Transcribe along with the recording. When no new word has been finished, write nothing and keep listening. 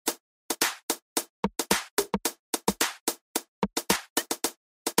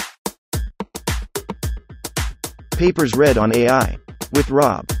Papers read on AI. With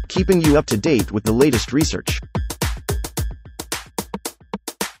Rob, keeping you up to date with the latest research.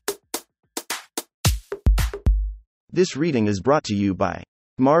 This reading is brought to you by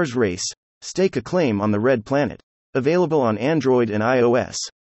Mars Race. Stake a claim on the Red Planet. Available on Android and iOS.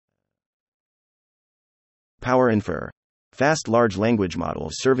 PowerInfer. Fast large language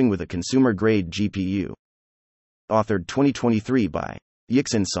models serving with a consumer-grade GPU. Authored 2023 by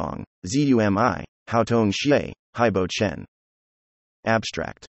Yixin Song, Zumi, Haotong Xie, Haibo Chen.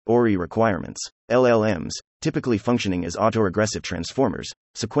 Abstract. ORI requirements. LLMs, typically functioning as autoregressive transformers,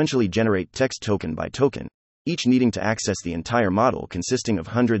 sequentially generate text token by token, each needing to access the entire model consisting of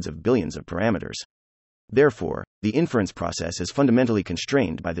hundreds of billions of parameters. Therefore, the inference process is fundamentally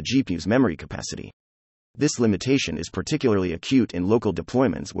constrained by the GPU's memory capacity. This limitation is particularly acute in local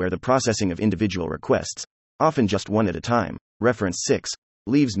deployments where the processing of individual requests, often just one at a time, reference 6,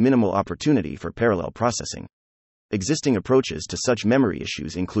 leaves minimal opportunity for parallel processing. Existing approaches to such memory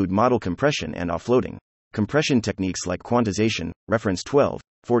issues include model compression and offloading, compression techniques like quantization, reference 12,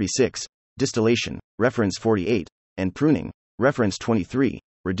 46, distillation, reference 48, and pruning, reference 23,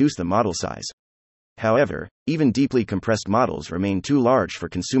 reduce the model size. However, even deeply compressed models remain too large for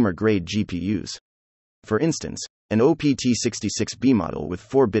consumer-grade GPUs. For instance, an OPT66B model with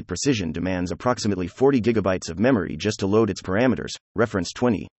 4-bit precision demands approximately 40 GB of memory just to load its parameters, reference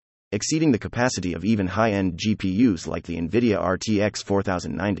 20, exceeding the capacity of even high-end GPUs like the NVIDIA RTX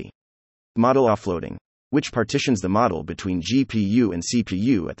 4090. Model offloading, which partitions the model between GPU and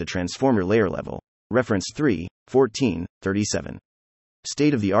CPU at the transformer layer level, reference 3, 14, 37.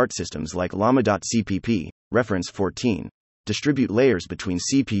 State-of-the-art systems like Llama.cpp, reference 14, distribute layers between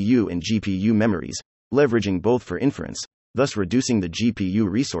CPU and GPU memories, leveraging both for inference, thus reducing the GPU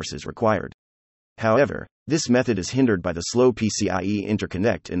resources required. However, this method is hindered by the slow PCIe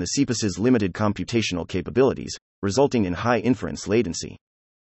interconnect and the CPUS's limited computational capabilities, resulting in high inference latency.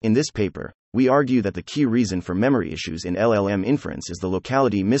 In this paper, we argue that the key reason for memory issues in LLM inference is the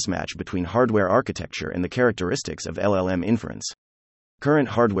locality mismatch between hardware architecture and the characteristics of LLM inference. Current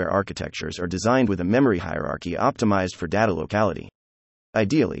hardware architectures are designed with a memory hierarchy optimized for data locality.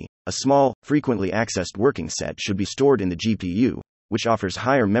 Ideally, a small, frequently accessed working set should be stored in the GPU, which offers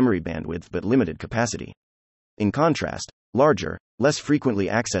higher memory bandwidth but limited capacity. In contrast, larger, less frequently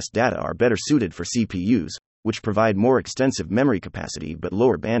accessed data are better suited for CPUs, which provide more extensive memory capacity but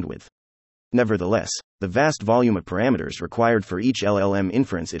lower bandwidth. Nevertheless, the vast volume of parameters required for each LLM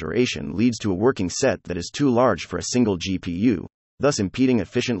inference iteration leads to a working set that is too large for a single GPU, thus impeding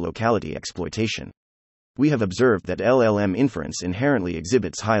efficient locality exploitation. We have observed that LLM inference inherently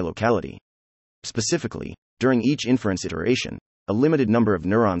exhibits high locality. Specifically, during each inference iteration, a limited number of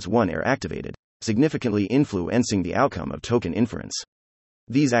neurons are activated, significantly influencing the outcome of token inference.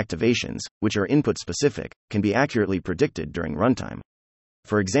 These activations, which are input-specific, can be accurately predicted during runtime.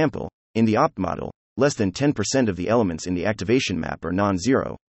 For example, in the OPT model, less than 10% of the elements in the activation map are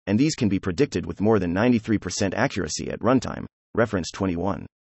non-zero, and these can be predicted with more than 93% accuracy at runtime, reference 21.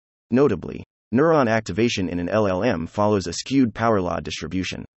 Notably, neuron activation in an LLM follows a skewed power law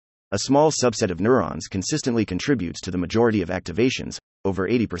distribution. A small subset of neurons consistently contributes to the majority of activations, over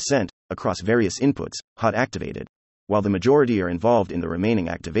 80%, across various inputs, hot activated, while the majority are involved in the remaining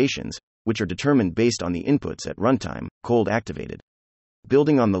activations, which are determined based on the inputs at runtime, cold activated.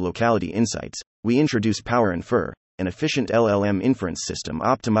 Building on the locality insights, we introduce PowerInfer, an efficient LLM inference system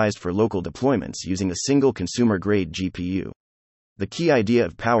optimized for local deployments using a single consumer-grade GPU. The key idea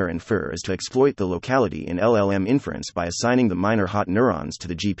of PowerInfer is to exploit the locality in LLM inference by assigning the minor hot neurons to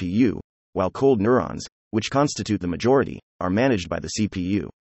the GPU, while cold neurons, which constitute the majority, are managed by the CPU.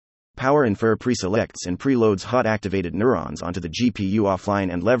 PowerInfer preselects and preloads hot activated neurons onto the GPU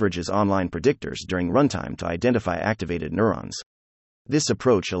offline and leverages online predictors during runtime to identify activated neurons. This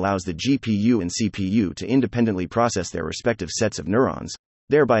approach allows the GPU and CPU to independently process their respective sets of neurons,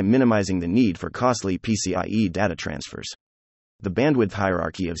 thereby minimizing the need for costly PCIe data transfers. The bandwidth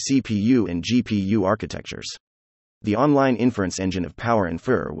hierarchy of CPU and GPU architectures. The online inference engine of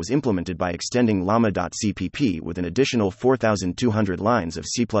PowerInfer was implemented by extending Llama.cpp with an additional 4,200 lines of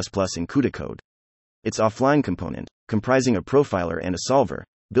C++ encoded code. Its offline component, comprising a profiler and a solver,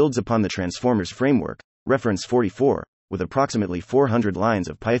 builds upon the transformers framework, reference 44, with approximately 400 lines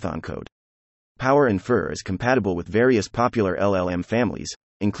of Python code. PowerInfer is compatible with various popular LLM families,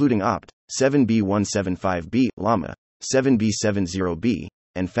 including OPT, 7B175B, Llama, 7B70B,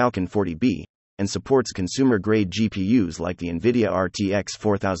 and Falcon 40B, and supports consumer-grade GPUs like the NVIDIA RTX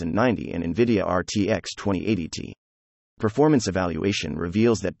 4090 and NVIDIA RTX 2080 Ti. Performance evaluation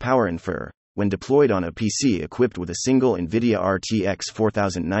reveals that PowerInfer, when deployed on a PC equipped with a single NVIDIA RTX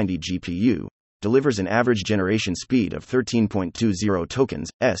 4090 GPU, delivers an average generation speed of 13.20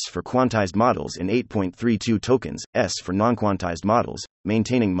 tokens s for quantized models and 8.32 tokens s for non-quantized models,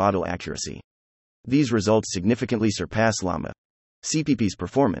 maintaining model accuracy. These results significantly surpass Llama CPP's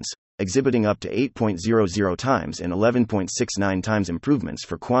performance, exhibiting up to 8.00 times and 11.69 times improvements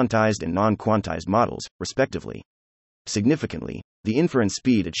for quantized and non-quantized models, respectively. Significantly, the inference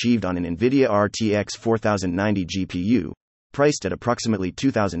speed achieved on an NVIDIA RTX 4090 GPU, priced at approximately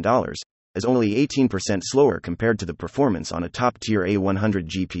 $2,000, is only 18% slower compared to the performance on a top-tier A100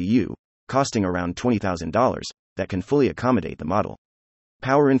 GPU, costing around $20,000, that can fully accommodate the model.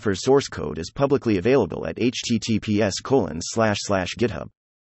 PowerInfer's source code is publicly available at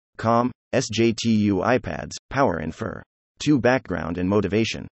https://github.com, SJTU iPads, PowerInfer. 2. Background and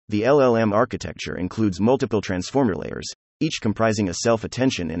motivation. The LLM architecture includes multiple transformer layers, each comprising a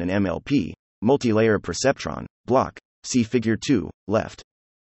self-attention and an MLP, multi-layer perceptron, block, see Figure 2, left.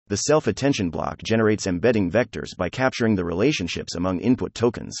 The self-attention block generates embedding vectors by capturing the relationships among input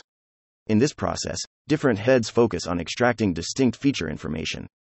tokens. In this process, different heads focus on extracting distinct feature information.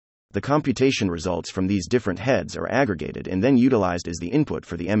 The computation results from these different heads are aggregated and then utilized as the input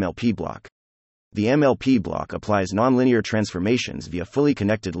for the MLP block. The MLP block applies nonlinear transformations via fully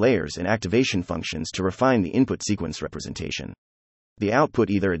connected layers and activation functions to refine the input sequence representation. The output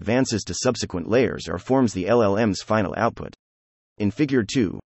either advances to subsequent layers or forms the LLM's final output. In Figure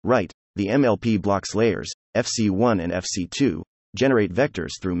 2, right, the MLP block's layers, FC1 and FC2, generate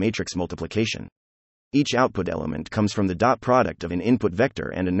vectors through matrix multiplication. Each output element comes from the dot product of an input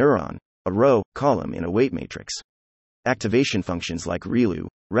vector and a neuron, a row, column in a weight matrix. Activation functions like ReLU,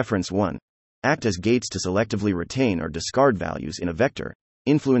 reference 1, act as gates to selectively retain or discard values in a vector,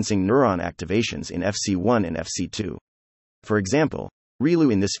 influencing neuron activations in FC1 and FC2. For example,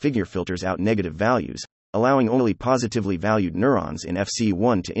 ReLU in this figure filters out negative values, allowing only positively valued neurons in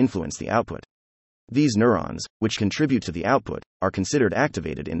FC1 to influence the output. These neurons, which contribute to the output, are considered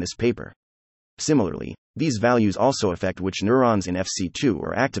activated in this paper. Similarly, these values also affect which neurons in FC2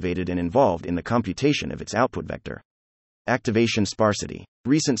 are activated and involved in the computation of its output vector. Activation sparsity.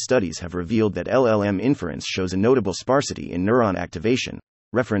 Recent studies have revealed that LLM inference shows a notable sparsity in neuron activation,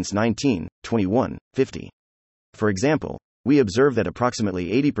 reference 19, 21, 50. For example, we observe that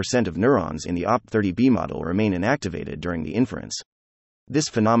approximately 80% of neurons in the OP30B model remain inactivated during the inference. This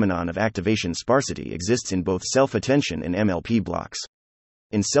phenomenon of activation sparsity exists in both self-attention and MLP blocks.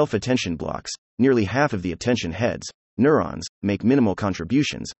 In self-attention blocks, nearly half of the attention heads, neurons, make minimal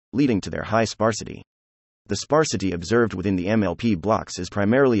contributions, leading to their high sparsity. The sparsity observed within the MLP blocks is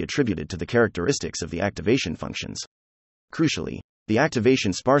primarily attributed to the characteristics of the activation functions. Crucially, the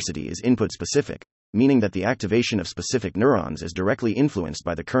activation sparsity is input-specific, meaning that the activation of specific neurons is directly influenced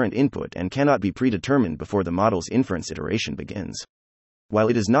by the current input and cannot be predetermined before the model's inference iteration begins. While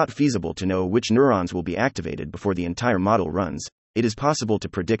it is not feasible to know which neurons will be activated before the entire model runs, it is possible to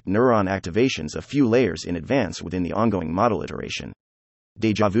predict neuron activations a few layers in advance within the ongoing model iteration.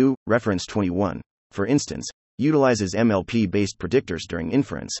 Deja-vu, reference 21, for instance, utilizes MLP-based predictors during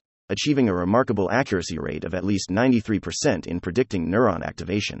inference, achieving a remarkable accuracy rate of at least 93% in predicting neuron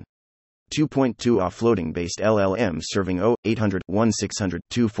activation. 2.2 Offloading-based LLMs serving 0800, 1600,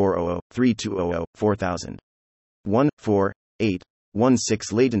 2400, 3200, 4000. 1, 4, 8,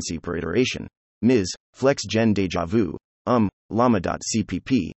 16 latency per iteration. Ms. FlexGen Deja-vu,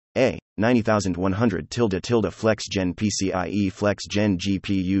 Llama.cpp, A, 90100 FlexGen PCIe FlexGen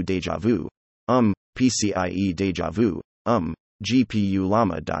GPU Deja-vu, PCIe Deja-vu, GPU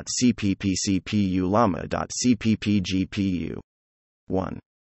Llama.cpp CPU Llama.cpp GPU. 1.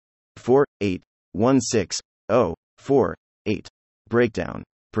 4, 8, 16, 0, 4, 8. Breakdown.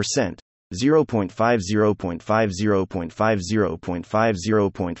 Percent.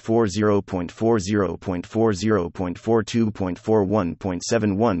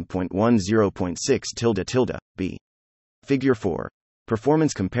 B. Figure 4.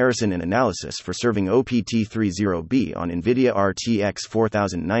 Performance comparison and analysis for serving OPT30B on NVIDIA RTX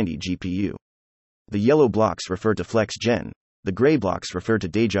 4090 GPU. The yellow blocks refer to FlexGen, the gray blocks refer to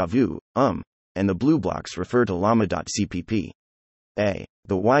Deja-vu, and the blue blocks refer to Llama.cpp. A.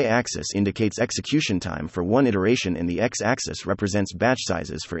 The y-axis indicates execution time for one iteration and the x-axis represents batch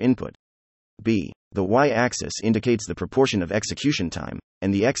sizes for input. B. The y-axis indicates the proportion of execution time,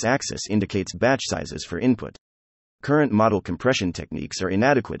 and the x-axis indicates batch sizes for input. Current model compression techniques are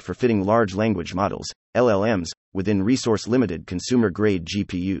inadequate for fitting large language models, LLMs, within resource-limited consumer-grade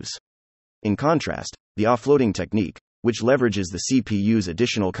GPUs. In contrast, the offloading technique, which leverages the CPU's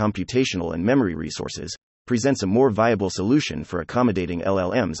additional computational and memory resources, presents a more viable solution for accommodating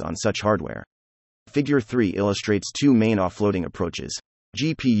LLMs on such hardware. Figure 3 illustrates two main offloading approaches.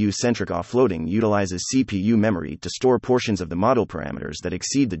 GPU-centric offloading utilizes CPU memory to store portions of the model parameters that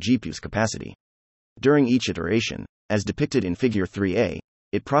exceed the GPU's capacity. During each iteration, as depicted in Figure 3a,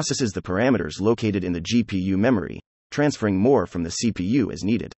 it processes the parameters located in the GPU memory, transferring more from the CPU as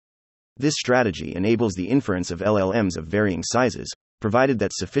needed. This strategy enables the inference of LLMs of varying sizes, provided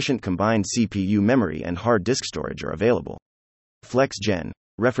that sufficient combined CPU memory and hard disk storage are available. FlexGen,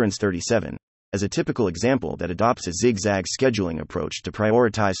 reference 37, as a typical example that adopts a zigzag scheduling approach to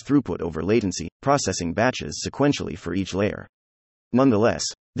prioritize throughput over latency, processing batches sequentially for each layer. Nonetheless,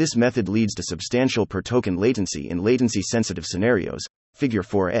 this method leads to substantial per-token latency in latency-sensitive scenarios, Figure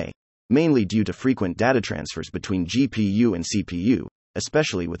 4a, mainly due to frequent data transfers between GPU and CPU,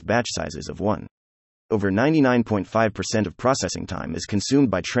 especially with batch sizes of 1. Over 99.5% of processing time is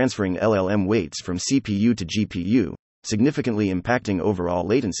consumed by transferring LLM weights from CPU to GPU, significantly impacting overall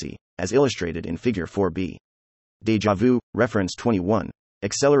latency, as illustrated in Figure 4b. Deja Vu, reference 21,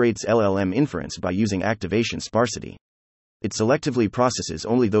 accelerates LLM inference by using activation sparsity. It selectively processes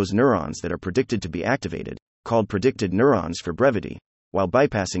only those neurons that are predicted to be activated, called predicted neurons for brevity, while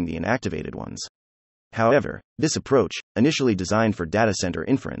bypassing the inactivated ones. However, this approach, initially designed for data center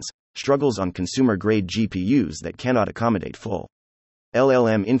inference, struggles on consumer-grade GPUs that cannot accommodate full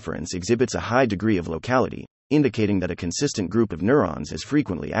LLM inference exhibits a high degree of locality, indicating that a consistent group of neurons is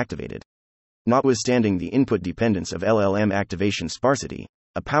frequently activated. Notwithstanding the input dependence of LLM activation sparsity,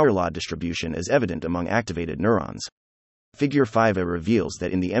 a power law distribution is evident among activated neurons. Figure 5a reveals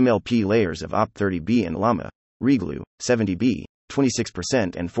that in the MLP layers of OP30B and Llama, Reglu, 70B,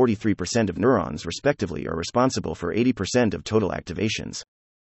 26% and 43% of neurons respectively are responsible for 80% of total activations.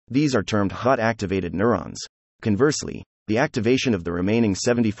 These are termed hot activated neurons. Conversely, the activation of the remaining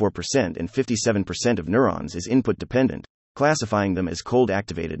 74% and 57% of neurons is input dependent, classifying them as cold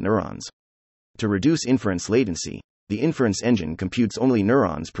activated neurons. To reduce inference latency, the inference engine computes only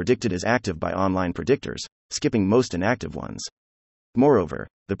neurons predicted as active by online predictors, skipping most inactive ones. Moreover,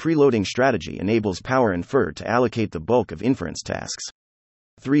 the preloading strategy enables PowerInfer to allocate the bulk of inference tasks.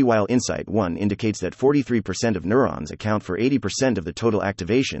 3 While Insight 1 indicates that 43% of neurons account for 80% of the total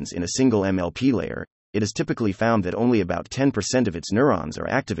activations in a single MLP layer, it is typically found that only about 10% of its neurons are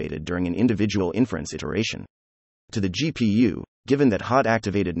activated during an individual inference iteration. To the GPU, given that hot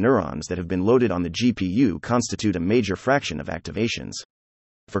activated neurons that have been loaded on the GPU constitute a major fraction of activations.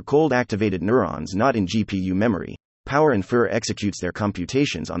 For cold activated neurons not in GPU memory, PowerInfer executes their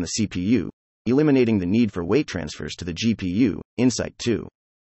computations on the CPU, eliminating the need for weight transfers to the GPU. Insight 2.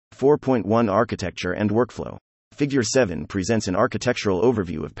 4.1 Architecture and Workflow. Figure 7 presents an architectural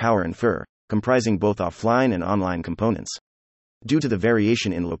overview of PowerInfer, comprising both offline and online components. Due to the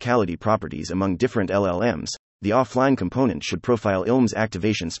variation in locality properties among different LLMs, the offline component should profile ILM's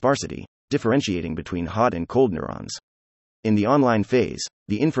activation sparsity, differentiating between hot and cold neurons. In the online phase,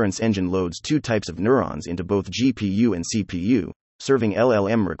 the inference engine loads 2 types of neurons into both GPU and CPU, serving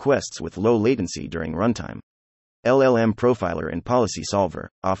LLM requests with low latency during runtime. LLM Profiler and Policy Solver,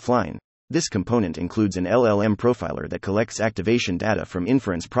 offline. This component includes an LLM profiler that collects activation data from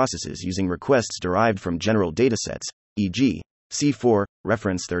inference processes using requests derived from general datasets, e.g., C4,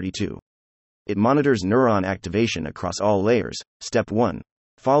 reference 32. It monitors neuron activation across all layers, step 1,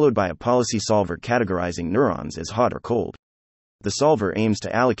 followed by a policy solver categorizing neurons as hot or cold. The solver aims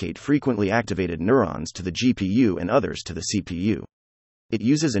to allocate frequently activated neurons to the GPU and others to the CPU. It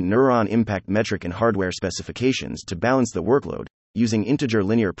uses a neuron impact metric and hardware specifications to balance the workload, using integer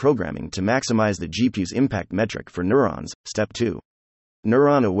linear programming to maximize the GPU's impact metric for neurons. Step 2.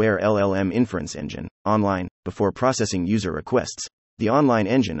 Neuron-aware LLM inference engine, online. Before processing user requests, the online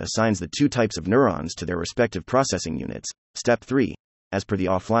engine assigns the 2 types of neurons to their respective processing units. Step 3. As per the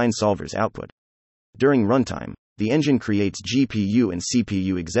offline solver's output. During runtime, the engine creates GPU and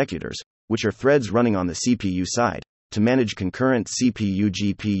CPU executors, which are threads running on the CPU side, to manage concurrent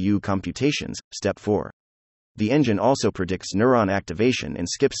CPU-GPU computations. Step 4. The engine also predicts neuron activation and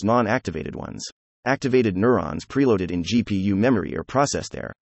skips non-activated ones. Activated neurons preloaded in GPU memory are processed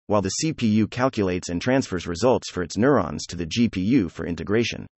there, while the CPU calculates and transfers results for its neurons to the GPU for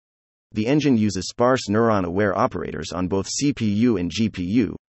integration. The engine uses sparse neuron-aware operators on both CPU and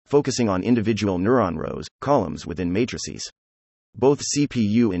GPU, focusing on individual neuron rows, columns within matrices. Both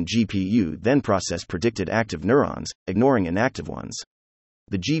CPU and GPU then process predicted active neurons, ignoring inactive ones.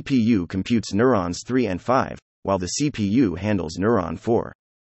 The GPU computes neurons 3 and 5, while the CPU handles neuron 4.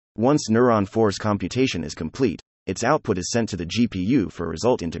 Once neuron 4's computation is complete, its output is sent to the GPU for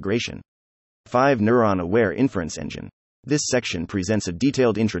result integration. 5 Neuron-aware inference engine. This section presents a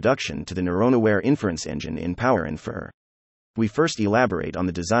detailed introduction to the neuron-aware inference engine in PowerInfer. We first elaborate on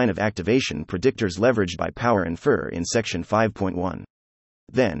the design of activation predictors leveraged by PowerInfer in section 5.1.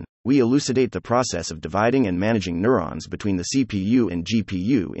 Then, we elucidate the process of dividing and managing neurons between the CPU and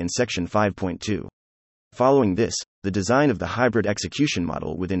GPU in section 5.2. Following this, the design of the hybrid execution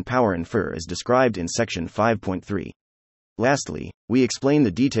model within PowerInfer is described in section 5.3. Lastly, we explain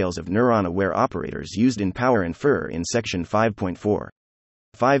the details of neuron-aware operators used in PowerInfer in section 5.4.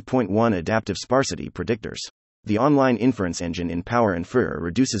 5.1 Adaptive Sparsity Predictors. The online inference engine in PowerInfer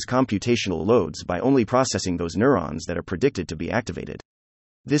reduces computational loads by only processing those neurons that are predicted to be activated.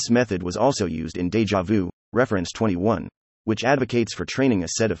 This method was also used in Deja Vu, reference 21, which advocates for training a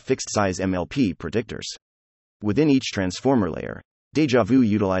set of fixed-size MLP predictors. Within each transformer layer, Deja Vu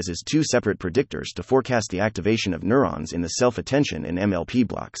utilizes two separate predictors to forecast the activation of neurons in the self-attention and MLP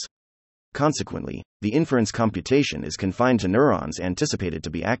blocks. Consequently, the inference computation is confined to neurons anticipated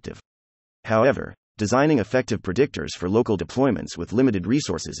to be active. However, designing effective predictors for local deployments with limited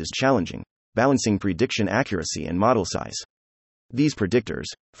resources is challenging, balancing prediction accuracy and model size. These predictors,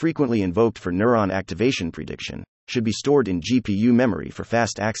 frequently invoked for neuron activation prediction, should be stored in GPU memory for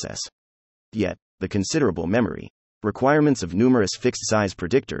fast access. Yet, the considerable memory requirements of numerous fixed-size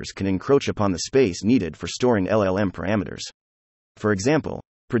predictors can encroach upon the space needed for storing LLM parameters. For example,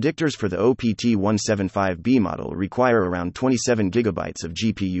 predictors for the OPT175B model require around 27 GB of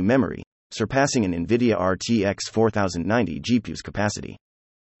GPU memory, surpassing an NVIDIA RTX 4090 GPU's capacity.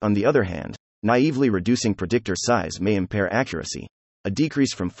 On the other hand, naively reducing predictor size may impair accuracy. A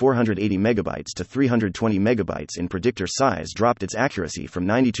decrease from 480 MB to 320 MB in predictor size dropped its accuracy from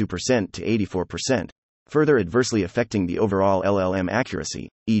 92% to 84%, further adversely affecting the overall LLM accuracy,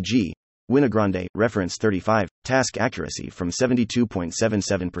 e.g., Winagrande, reference 35, task accuracy from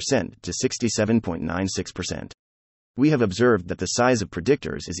 72.77% to 67.96%. We have observed that the size of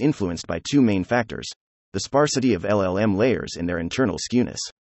predictors is influenced by two main factors: the sparsity of LLM layers and their internal skewness.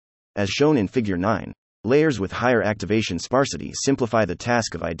 As shown in Figure 9, layers with higher activation sparsity simplify the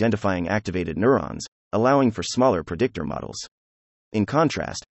task of identifying activated neurons, allowing for smaller predictor models. In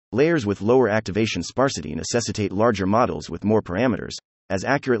contrast, layers with lower activation sparsity necessitate larger models with more parameters, as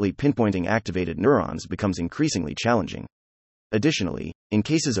accurately pinpointing activated neurons becomes increasingly challenging. Additionally, in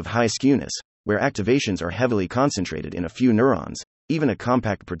cases of high skewness, where activations are heavily concentrated in a few neurons, even a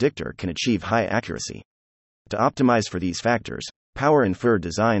compact predictor can achieve high accuracy. To optimize for these factors, PowerInfer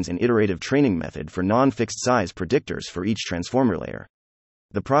designs an iterative training method for non-fixed size predictors for each transformer layer.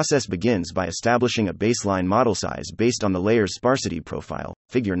 The process begins by establishing a baseline model size based on the layer's sparsity profile,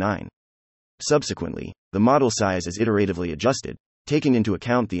 Figure 9. Subsequently, the model size is iteratively adjusted, taking into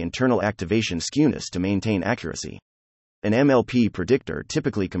account the internal activation skewness to maintain accuracy. An MLP predictor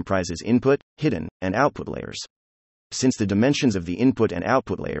typically comprises input, hidden, and output layers. Since the dimensions of the input and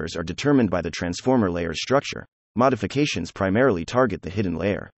output layers are determined by the transformer layer's structure, modifications primarily target the hidden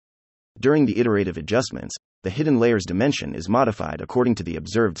layer. During the iterative adjustments, the hidden layer's dimension is modified according to the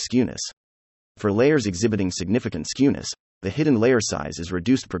observed skewness. For layers exhibiting significant skewness, the hidden layer size is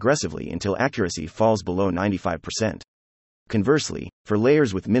reduced progressively until accuracy falls below 95%. Conversely, for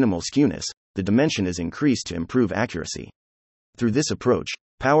layers with minimal skewness, the dimension is increased to improve accuracy. Through this approach,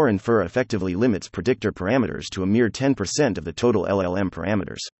 PowerInfer effectively limits predictor parameters to a mere 10% of the total LLM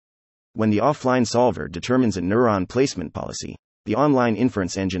parameters. When the offline solver determines a neuron placement policy, the online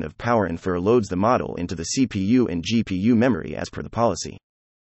inference engine of PowerInfer loads the model into the CPU and GPU memory as per the policy.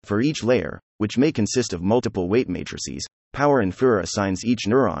 For each layer, which may consist of multiple weight matrices, PowerInfer assigns each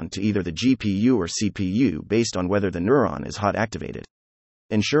neuron to either the GPU or CPU based on whether the neuron is hot activated.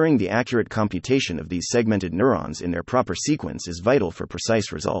 Ensuring the accurate computation of these segmented neurons in their proper sequence is vital for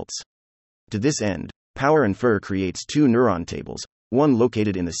precise results. To this end, PowerInfer creates two neuron tables, one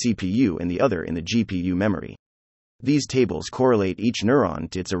located in the CPU and the other in the GPU memory. These tables correlate each neuron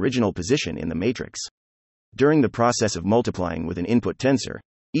to its original position in the matrix. During the process of multiplying with an input tensor,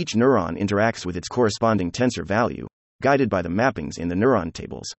 each neuron interacts with its corresponding tensor value, guided by the mappings in the neuron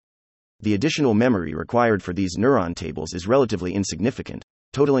tables. The additional memory required for these neuron tables is relatively insignificant,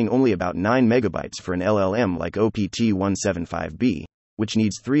 totaling only about 9 MB for an LLM like OPT175B, which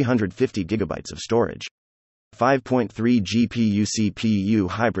needs 350 GB of storage. 5.3 GPU-CPU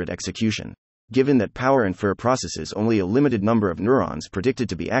hybrid execution. Given that PowerInfer processes only a limited number of neurons predicted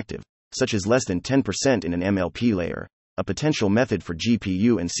to be active, such as less than 10% in an MLP layer, a potential method for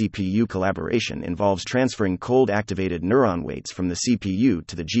GPU and CPU collaboration involves transferring cold-activated neuron weights from the CPU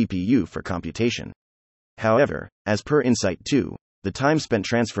to the GPU for computation. However, as per Insight 2, the time spent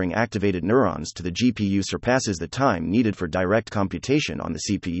transferring activated neurons to the GPU surpasses the time needed for direct computation on the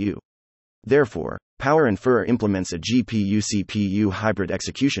CPU. Therefore, PowerInfer implements a GPU-CPU hybrid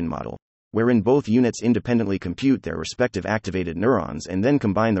execution model, wherein both units independently compute their respective activated neurons and then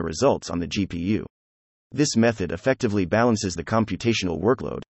combine the results on the GPU. This method effectively balances the computational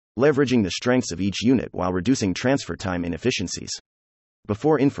workload, leveraging the strengths of each unit while reducing transfer time inefficiencies.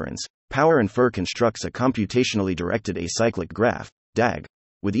 Before inference, PowerInfer constructs a computationally directed acyclic graph, DAG,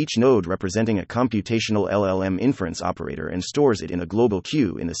 with each node representing a computational LLM inference operator and stores it in a global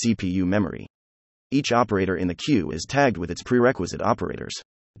queue in the CPU memory. Each operator in the queue is tagged with its prerequisite operators.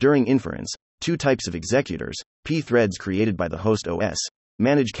 During inference, two types of executors, P threads created by the host OS,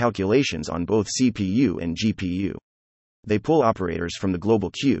 manage calculations on both CPU and GPU. They pull operators from the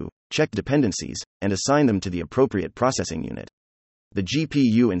global queue, check dependencies, and assign them to the appropriate processing unit. The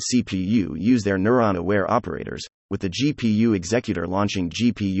GPU and CPU use their neuron-aware operators, with the GPU executor launching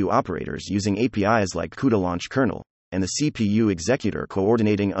GPU operators using APIs like CUDA launch kernel, and the CPU executor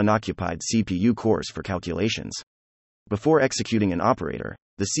coordinating unoccupied CPU cores for calculations. Before executing an operator,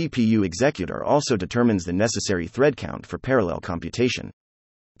 the CPU executor also determines the necessary thread count for parallel computation.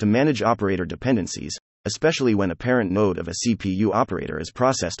 To manage operator dependencies, especially when a parent node of a CPU operator is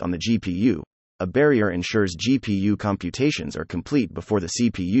processed on the GPU, a barrier ensures GPU computations are complete before the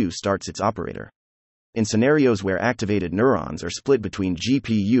CPU starts its operator. In scenarios where activated neurons are split between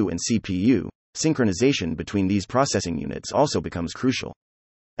GPU and CPU, synchronization between these processing units also becomes crucial.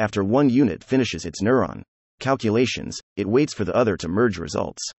 After one unit finishes its neuron calculations, it waits for the other to merge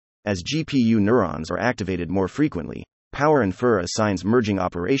results. As GPU neurons are activated more frequently, PowerInfer assigns merging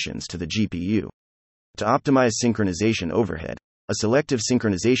operations to the GPU. To optimize synchronization overhead, a selective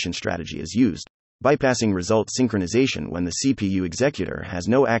synchronization strategy is used, bypassing result synchronization when the CPU executor has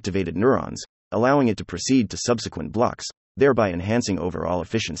no activated neurons, allowing it to proceed to subsequent blocks, thereby enhancing overall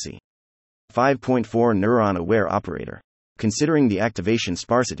efficiency. 5.4 Neuron-aware operator. Considering the activation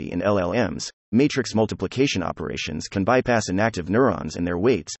sparsity in LLMs, matrix multiplication operations can bypass inactive neurons and their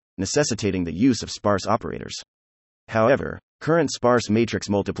weights, necessitating the use of sparse operators. However, current sparse matrix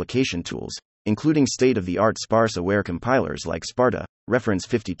multiplication tools, including state-of-the-art sparse-aware compilers like Sparta, reference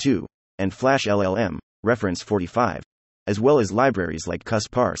 52, and Flash LLM, reference 45, as well as libraries like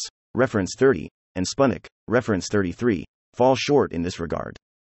cusparse, reference 30, and Spunik, reference 33, fall short in this regard.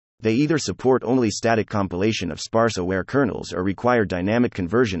 They either support only static compilation of sparse-aware kernels or require dynamic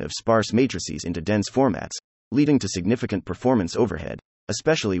conversion of sparse matrices into dense formats, leading to significant performance overhead,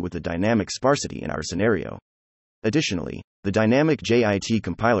 especially with the dynamic sparsity in our scenario. Additionally, the dynamic JIT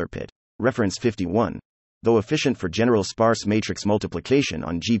compiler PIT, reference 51, though efficient for general sparse matrix multiplication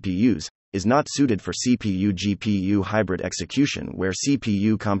on GPUs, is not suited for CPU-GPU hybrid execution where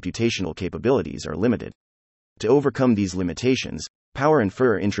CPU computational capabilities are limited. To overcome these limitations,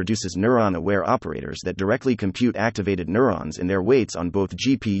 PowerInfer introduces neuron-aware operators that directly compute activated neurons and their weights on both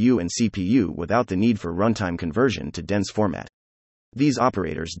GPU and CPU without the need for runtime conversion to dense format. These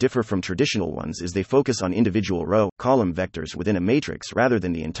operators differ from traditional ones as they focus on individual row-column vectors within a matrix rather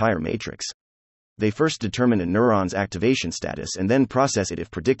than the entire matrix. They first determine a neuron's activation status and then process it if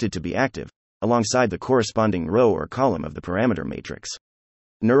predicted to be active, alongside the corresponding row or column of the parameter matrix.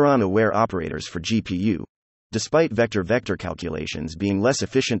 Neuron-aware operators for GPU. Despite vector-vector calculations being less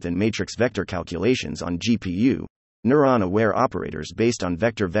efficient than matrix vector calculations on GPU, neuron-aware operators based on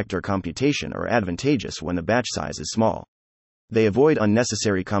vector-vector computation are advantageous when the batch size is small. They avoid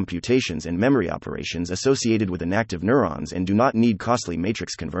unnecessary computations and memory operations associated with inactive neurons and do not need costly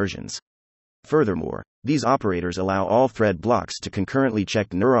matrix conversions. Furthermore, these operators allow all thread blocks to concurrently check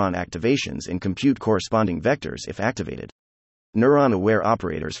neuron activations and compute corresponding vectors if activated. Neuron-aware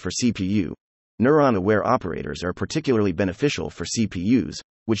operators for CPU. Neuron-aware operators are particularly beneficial for CPUs,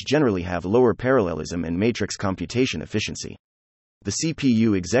 which generally have lower parallelism and matrix computation efficiency. The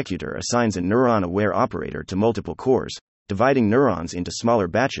CPU executor assigns a neuron-aware operator to multiple cores, dividing neurons into smaller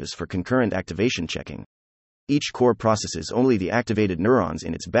batches for concurrent activation checking. Each core processes only the activated neurons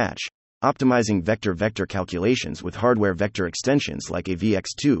in its batch, optimizing vector-vector calculations with hardware vector extensions like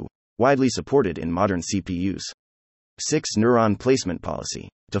AVX2, widely supported in modern CPUs. 6. Neuron placement policy.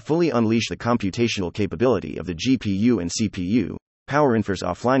 To fully unleash the computational capability of the GPU and CPU, PowerInfer's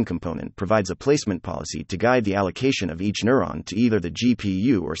offline component provides a placement policy to guide the allocation of each neuron to either the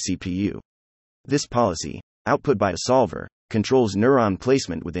GPU or CPU. This policy, output by a solver, controls neuron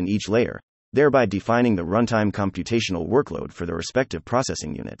placement within each layer, thereby defining the runtime computational workload for the respective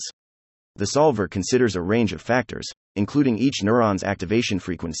processing units. The solver considers a range of factors, including each neuron's activation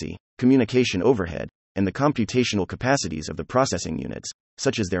frequency, communication overhead, and the computational capacities of the processing units,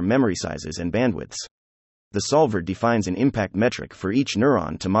 such as their memory sizes and bandwidths. The solver defines an impact metric for each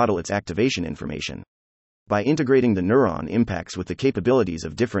neuron to model its activation information. By integrating the neuron impacts with the capabilities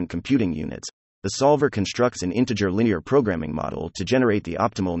of different computing units, the solver constructs an integer linear programming model to generate the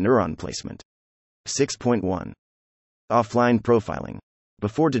optimal neuron placement. 6.1. Offline profiling.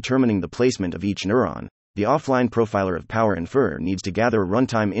 Before determining the placement of each neuron, the offline profiler of PowerInfer needs to gather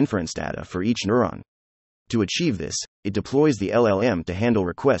runtime inference data for each neuron. To achieve this, it deploys the LLM to handle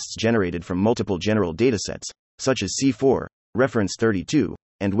requests generated from multiple general datasets, such as C4, reference 32,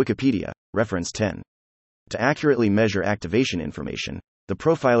 and Wikipedia, reference 10. To accurately measure activation information, the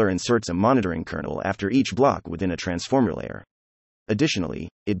profiler inserts a monitoring kernel after each block within a transformer layer. Additionally,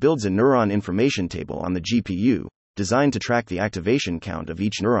 it builds a neuron information table on the GPU, designed to track the activation count of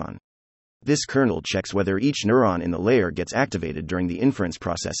each neuron. This kernel checks whether each neuron in the layer gets activated during the inference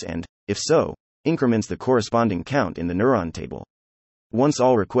process and, if so, increments the corresponding count in the neuron table. Once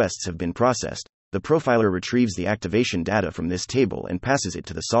all requests have been processed, the profiler retrieves the activation data from this table and passes it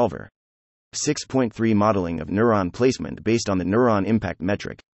to the solver. 6.3 Modeling of neuron placement based on the neuron impact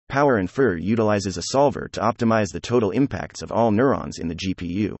metric. PowerInfer utilizes a solver to optimize the total impacts of all neurons in the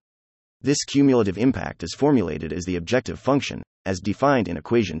GPU. This cumulative impact is formulated as the objective function, as defined in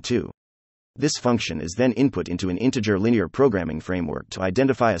equation 2. This function is then input into an integer linear programming framework to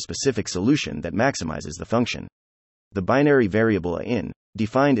identify a specific solution that maximizes the function. The binary variable in,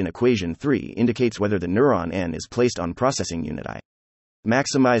 defined in equation 3, indicates whether the neuron n is placed on processing unit I.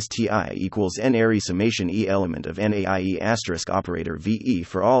 Maximize Ti equals n array summation e element of naie asterisk operator ve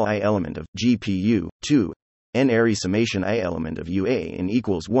for all I element of GPU, 2, n array summation I element of ua in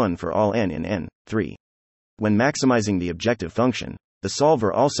equals 1 for all n in n, 3. When maximizing the objective function, the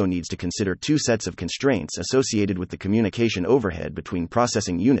solver also needs to consider two sets of constraints associated with the communication overhead between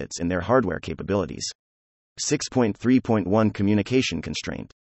processing units and their hardware capabilities. 6.3.1 Communication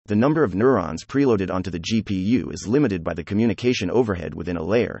constraint. The number of neurons preloaded onto the GPU is limited by the communication overhead within a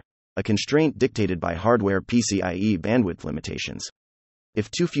layer, a constraint dictated by hardware PCIe bandwidth limitations. If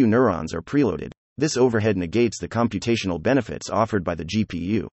too few neurons are preloaded, this overhead negates the computational benefits offered by the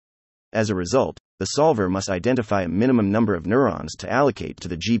GPU. As a result, the solver must identify a minimum number of neurons to allocate to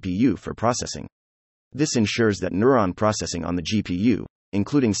the GPU for processing. This ensures that neuron processing on the GPU,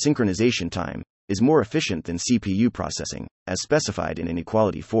 including synchronization time, is more efficient than CPU processing, as specified in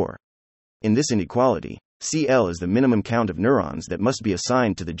inequality 4. In this inequality, CL is the minimum count of neurons that must be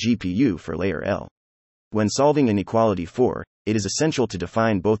assigned to the GPU for layer L. When solving inequality 4, it is essential to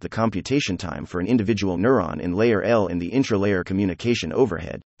define both the computation time for an individual neuron in layer L and the intra-layer communication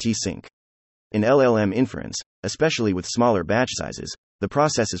overhead, T-sync. In LLM inference, especially with smaller batch sizes, the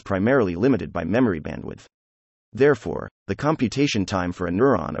process is primarily limited by memory bandwidth. Therefore, the computation time for a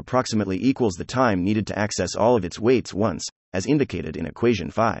neuron approximately equals the time needed to access all of its weights once, as indicated in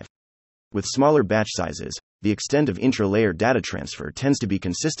equation 5. With smaller batch sizes, the extent of intra-layer data transfer tends to be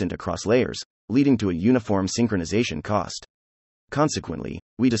consistent across layers, leading to a uniform synchronization cost. Consequently,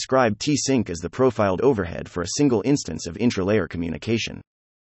 we describe T-sync as the profiled overhead for a single instance of intra-layer communication.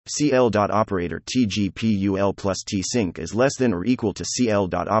 CL.operator TGPUL plus T-sync is less than or equal to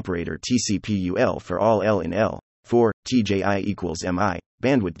CL.operator TCPUL for all L in L, 4, TJI equals MI,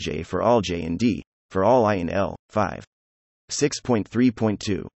 bandwidth J for all J in D, for all I in L, 5.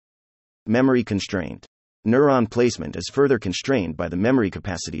 6.3.2 Memory constraint. Neuron placement is further constrained by the memory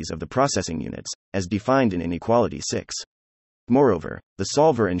capacities of the processing units, as defined in inequality 6. Moreover, the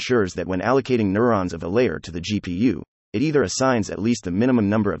solver ensures that when allocating neurons of a layer to the GPU, it either assigns at least the minimum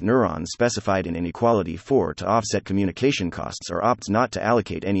number of neurons specified in inequality 4 to offset communication costs or opts not to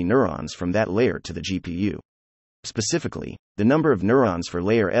allocate any neurons from that layer to the GPU. Specifically, the number of neurons for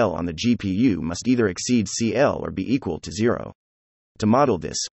layer L on the GPU must either exceed CL or be equal to 0. To model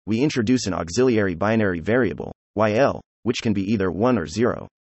this, we introduce an auxiliary binary variable, YL, which can be either 1 or 0.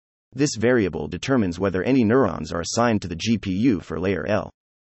 This variable determines whether any neurons are assigned to the GPU for layer L.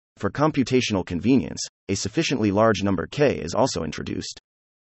 For computational convenience, a sufficiently large number k is also introduced.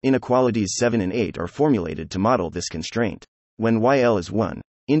 Inequalities 7 and 8 are formulated to model this constraint. When YL is 1,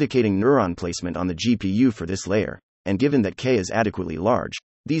 indicating neuron placement on the GPU for this layer, and given that k is adequately large,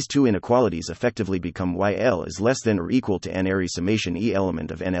 these two inequalities effectively become YL is less than or equal to n array summation E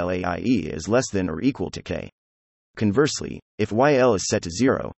element of NLAIE is less than or equal to k. Conversely, if YL is set to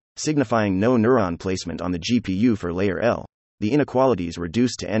 0, signifying no neuron placement on the GPU for layer L, the inequality is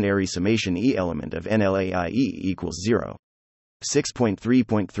reduced to n array summation E element of NLAIE equals 0.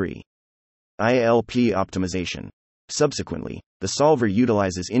 6.3.3 ILP optimization. Subsequently, the solver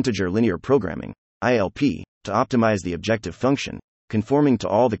utilizes integer linear programming, ILP, to optimize the objective function, conforming to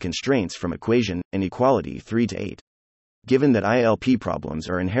all the constraints from equation inequality 3 to 8. Given that ILP problems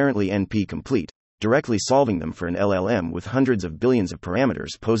are inherently NP-complete, directly solving them for an LLM with hundreds of billions of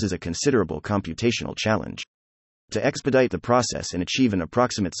parameters poses a considerable computational challenge. To expedite the process and achieve an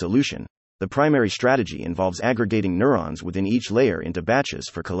approximate solution, the primary strategy involves aggregating neurons within each layer into batches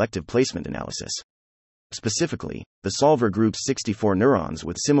for collective placement analysis. Specifically, the solver groups 64 neurons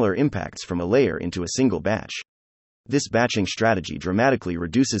with similar impacts from a layer into a single batch. This batching strategy dramatically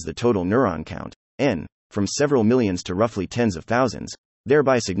reduces the total neuron count, n, from several millions to roughly tens of thousands,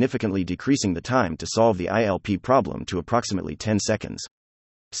 thereby significantly decreasing the time to solve the ILP problem to approximately 10 seconds.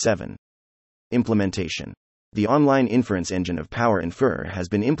 7. Implementation. The online inference engine of PowerInfer has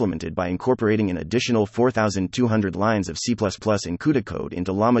been implemented by incorporating an additional 4,200 lines of C++ in CUDA code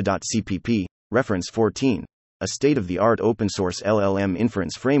into llama.cpp, reference 14, a state-of-the-art open-source LLM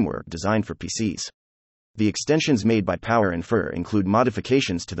inference framework designed for PCs. The extensions made by PowerInfer include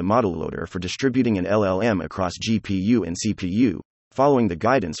modifications to the model loader for distributing an LLM across GPU and CPU, following the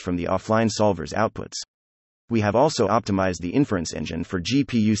guidance from the offline solver's outputs. We have also optimized the inference engine for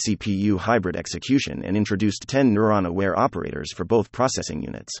GPU-CPU hybrid execution and introduced 10 neuron-aware operators for both processing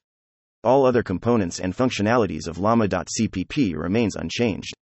units. All other components and functionalities of llama.cpp remains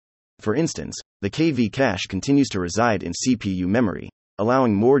unchanged. For instance, the KV cache continues to reside in CPU memory,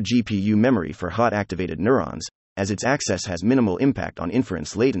 allowing more GPU memory for hot activated neurons, as its access has minimal impact on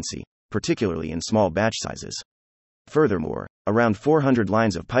inference latency, particularly in small batch sizes. Furthermore, around 400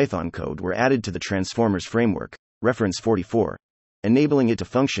 lines of Python code were added to the Transformers framework, reference 44, enabling it to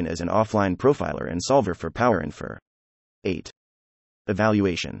function as an offline profiler and solver for PowerInfer. 8.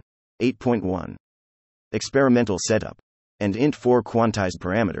 Evaluation. 8.1. Experimental setup. And int4 quantized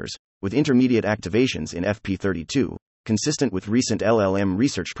parameters, with intermediate activations in FP32, consistent with recent LLM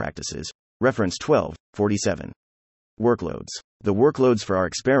research practices, reference 1247. Workloads. The workloads for our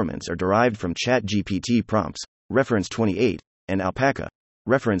experiments are derived from ChatGPT prompts, reference 28, and Alpaca,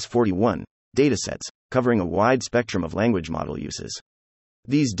 reference 41, datasets, covering a wide spectrum of language model uses.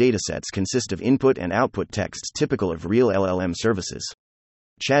 These datasets consist of input and output texts typical of real LLM services.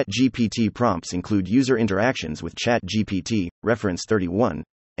 ChatGPT prompts include user interactions with ChatGPT, reference 31,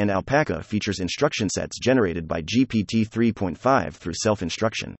 and Alpaca features instruction sets generated by GPT 3.5 through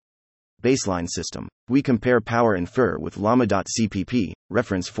self-instruction. Baseline system. We compare PowerInfer with llama.cpp,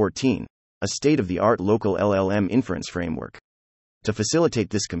 reference 14, a state-of-the-art local LLM inference framework. To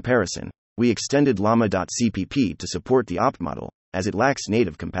facilitate this comparison, we extended llama.cpp to support the opt model, as it lacks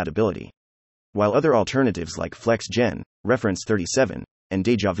native compatibility. While other alternatives like FlexGen, reference 37, and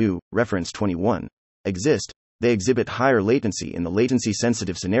DejaVu, reference 21, exist, they exhibit higher latency in the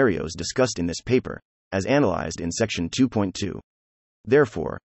latency-sensitive scenarios discussed in this paper, as analyzed in section 2.2.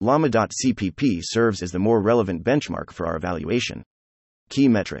 Therefore, llama.cpp serves as the more relevant benchmark for our evaluation. Key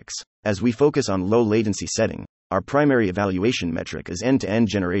metrics. As we focus on low latency setting, our primary evaluation metric is end-to-end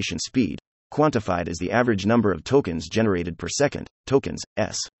generation speed, quantified as the average number of tokens generated per second, tokens,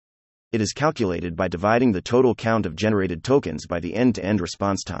 S. It is calculated by dividing the total count of generated tokens by the end-to-end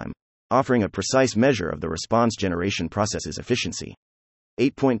response time, offering a precise measure of the response generation process's efficiency.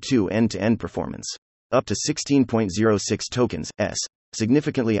 8.2 End-to-end performance. Up to 16.06 tokens, S,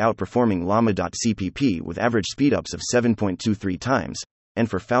 significantly outperforming llama.cpp with average speedups of 7.23 times, and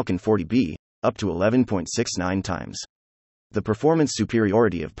for Falcon 40B, up to 11.69 times. The performance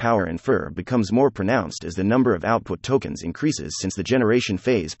superiority of PowerInfer becomes more pronounced as the number of output tokens increases, since the generation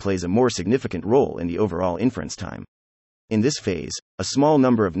phase plays a more significant role in the overall inference time. In this phase, a small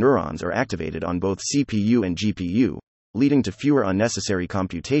number of neurons are activated on both CPU and GPU, leading to fewer unnecessary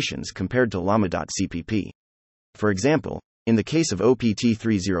computations compared to llama.cpp. For example, in the case of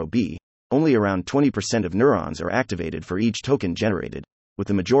OPT30B, only around 20% of neurons are activated for each token generated, with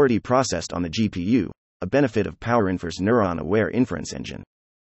the majority processed on the GPU, a benefit of PowerInfer's neuron-aware inference engine.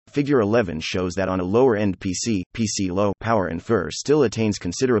 Figure 11 shows that on a lower-end PC low, PowerInfer still attains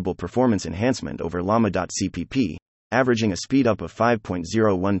considerable performance enhancement over llama.cpp, averaging a speedup of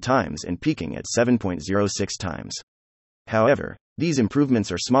 5.01 times and peaking at 7.06 times. However, these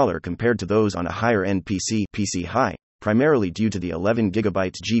improvements are smaller compared to those on a higher-end PC high, primarily due to the 11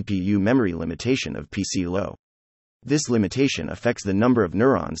 GB GPU memory limitation of PC low. This limitation affects the number of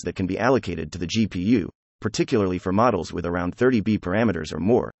neurons that can be allocated to the GPU, particularly for models with around 30B parameters or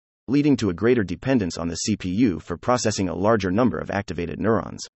more, leading to a greater dependence on the CPU for processing a larger number of activated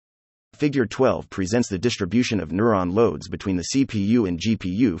neurons. Figure 12 presents the distribution of neuron loads between the CPU and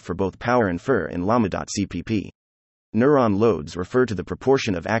GPU for both PowerInfer and llama.cpp. Neuron loads refer to the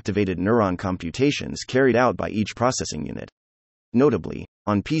proportion of activated neuron computations carried out by each processing unit. Notably,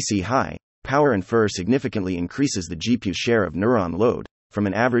 on PC high, PowerInfer significantly increases the GPU share of neuron load, from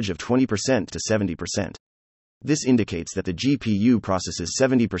an average of 20% to 70%. This indicates that the GPU processes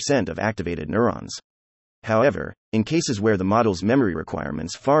 70% of activated neurons. However, in cases where the model's memory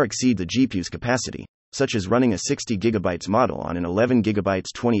requirements far exceed the GPU's capacity, such as running a 60 GB model on an 11 GB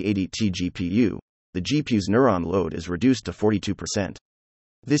 2080T GPU, the GPU's neuron load is reduced to 42%.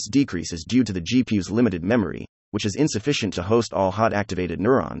 This decrease is due to the GPU's limited memory, which is insufficient to host all hot activated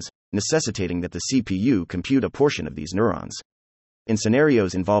neurons, necessitating that the CPU compute a portion of these neurons. In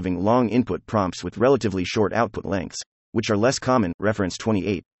scenarios involving long input prompts with relatively short output lengths, which are less common, reference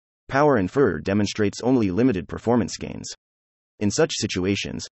 28, PowerInfer demonstrates only limited performance gains. In such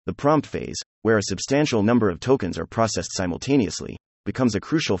situations, the prompt phase, where a substantial number of tokens are processed simultaneously, becomes a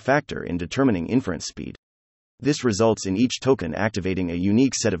crucial factor in determining inference speed. This results in each token activating a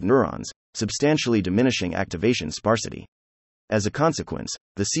unique set of neurons, substantially diminishing activation sparsity. As a consequence,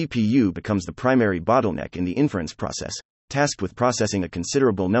 the CPU becomes the primary bottleneck in the inference process, tasked with processing a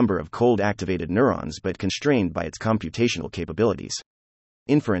considerable number of cold activated neurons but constrained by its computational capabilities.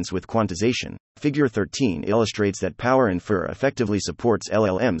 Inference with quantization. Figure 13 illustrates that PowerInfer effectively supports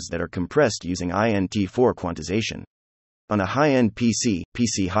LLMs that are compressed using INT4 quantization. On a high-end PC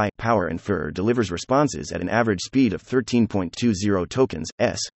high, PowerInfer delivers responses at an average speed of 13.20 tokens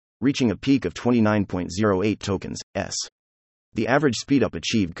s, reaching a peak of 29.08 tokens s. The average speedup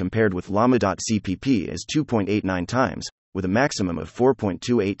achieved compared with llama.cpp is 2.89 times, with a maximum of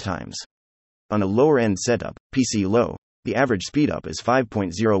 4.28 times. On a lower-end setup, PC low, the average speedup is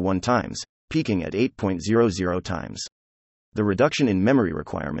 5.01 times, peaking at 8.00 times. The reduction in memory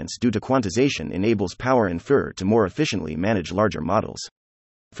requirements due to quantization enables PowerInfer to more efficiently manage larger models.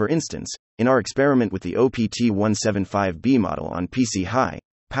 For instance, in our experiment with the OPT175B model on PC high,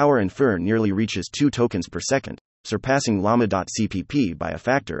 PowerInfer nearly reaches 2 tokens per second, surpassing llama.cpp by a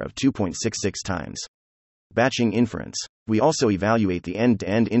factor of 2.66 times. Batching inference. We also evaluate the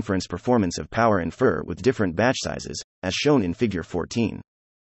end-to-end inference performance of PowerInfer with different batch sizes, as shown in Figure 14.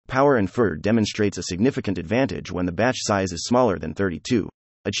 PowerInfer demonstrates a significant advantage when the batch size is smaller than 32,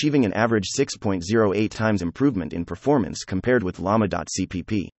 achieving an average 6.08 times improvement in performance compared with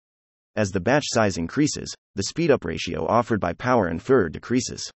llama.cpp. As the batch size increases, the speedup ratio offered by PowerInfer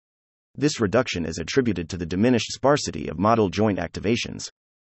decreases. This reduction is attributed to the diminished sparsity of model joint activations.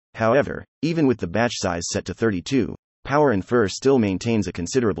 However, even with the batch size set to 32, PowerInfer still maintains a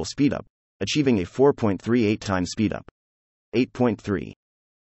considerable speedup, achieving a 4.38 times speedup. 8.3.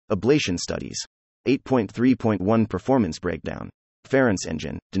 Ablation studies. 8.3.1 Performance breakdown. Ference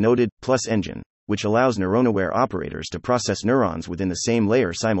engine, denoted plus engine, which allows neuronaware operators to process neurons within the same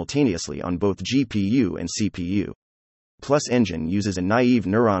layer simultaneously on both GPU and CPU. Plus engine uses a naive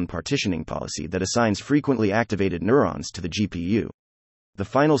neuron partitioning policy that assigns frequently activated neurons to the GPU. The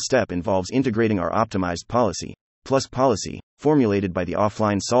final step involves integrating our optimized policy, plus policy, formulated by the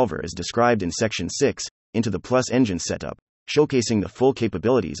offline solver as described in Section 6, into the plus engine setup, showcasing the full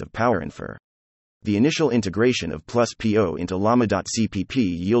capabilities of PowerInfer. The initial integration of plus PO into llama.cpp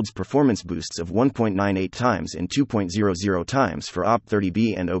yields performance boosts of 1.98 times and 2.00 times for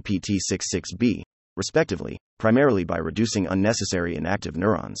OP30B and OPT66B, respectively, primarily by reducing unnecessary inactive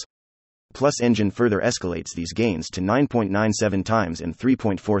neurons. Plus engine further escalates these gains to 9.97 times and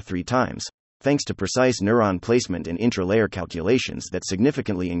 3.43 times, thanks to precise neuron placement and intra-layer calculations that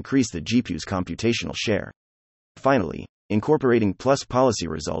significantly increase the GPU's computational share. Finally, incorporating plus policy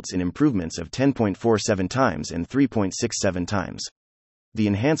results in improvements of 10.47 times and 3.67 times. The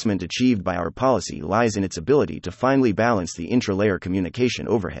enhancement achieved by our policy lies in its ability to finely balance the intra-layer communication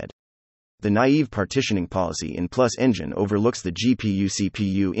overhead. The naive partitioning policy in plus engine overlooks the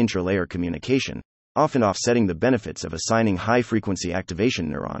GPU-CPU intra-layer communication, often offsetting the benefits of assigning high-frequency activation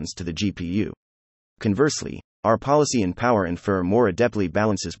neurons to the GPU. Conversely, our policy in PowerInfer more adeptly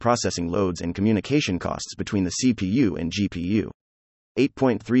balances processing loads and communication costs between the CPU and GPU.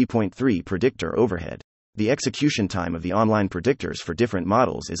 8.3.3 Predictor overhead. The execution time of the online predictors for different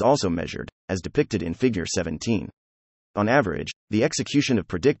models is also measured, as depicted in Figure 17. On average, the execution of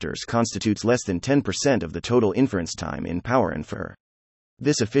predictors constitutes less than 10% of the total inference time in PowerInfer.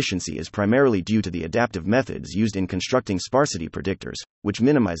 This efficiency is primarily due to the adaptive methods used in constructing sparsity predictors, which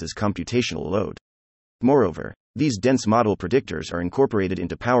minimizes computational load. Moreover, these dense model predictors are incorporated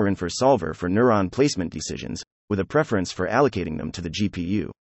into PowerInfer solver for neuron placement decisions, with a preference for allocating them to the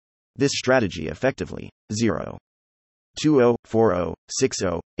GPU. This strategy effectively 0. 20, 40,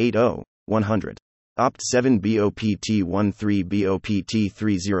 60, 80, 100. Opt7 BOPT13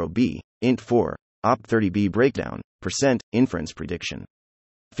 BOPT30B, int4, Opt30B breakdown, % inference prediction.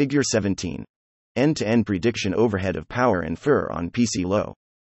 Figure 17. End-to-end prediction overhead of PowerInfer on PC low.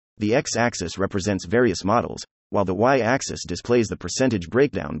 The x-axis represents various models, while the y-axis displays the percentage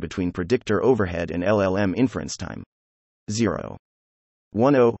breakdown between predictor overhead and LLM inference time. 0.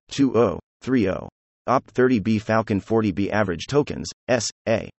 10, 20, 30. Opt30B Falcon 40B average tokens, S,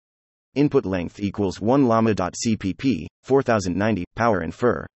 A. Input length equals 1 llama.cpp, 4090,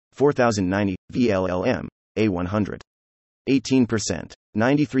 PowerInfer, 4090, VLLM, A100. 18%.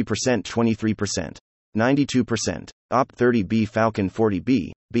 93% 23%. 92%. Opt30B Falcon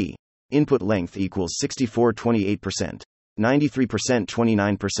 40B, B. Input length equals 64 28%. 93%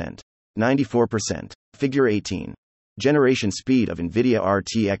 29%. 94%. Figure 18. Generation speed of NVIDIA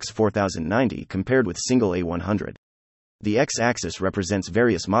RTX 4090 compared with single A100. The x-axis represents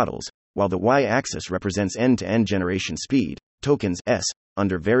various models, while the y-axis represents end-to-end generation speed, tokens S,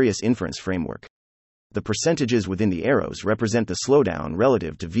 under various inference framework. The percentages within the arrows represent the slowdown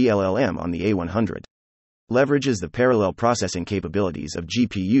relative to VLLM on the A100. Leverages the parallel processing capabilities of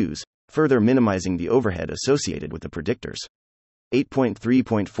GPUs, further minimizing the overhead associated with the predictors.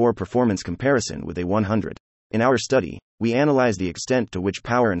 8.3.4 Performance comparison with A100. In our study, we analyze the extent to which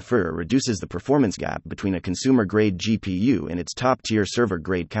PowerInfer reduces the performance gap between a consumer-grade GPU and its top-tier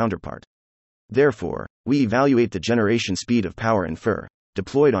server-grade counterpart. Therefore, we evaluate the generation speed of PowerInfer,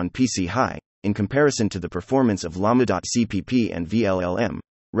 deployed on PC high, in comparison to the performance of Llama.cpp and VLLM,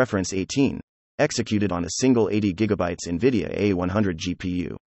 reference 18, executed on a single 80 GB NVIDIA A100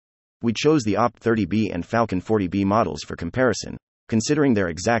 GPU. We chose the Opt30B and Falcon 40B models for comparison, considering their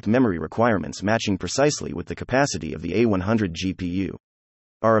exact memory requirements matching precisely with the capacity of the A100 GPU.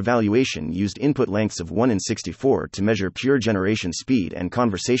 Our evaluation used input lengths of 1 and 64 to measure pure generation speed and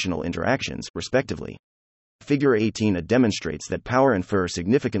conversational interactions, respectively. Figure 18a demonstrates that PowerInfer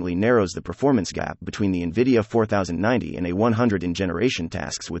significantly narrows the performance gap between the NVIDIA 4090 and A100 in generation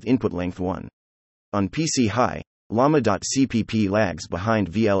tasks with input length 1. On PC high, Llama.cpp lags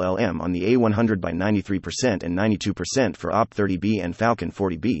behind VLLM on the A100 by 93% and 92% for Opt30B and Falcon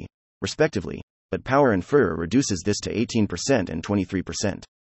 40B, respectively, but PowerInfer reduces this to 18% and 23%.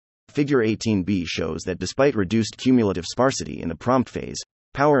 Figure 18b shows that despite reduced cumulative sparsity in the prompt phase,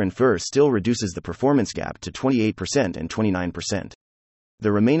 PowerInfer still reduces the performance gap to 28% and 29%.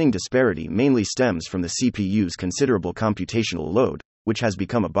 The remaining disparity mainly stems from the CPU's considerable computational load, which has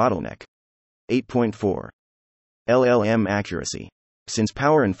become a bottleneck. 8.4. LLM accuracy. Since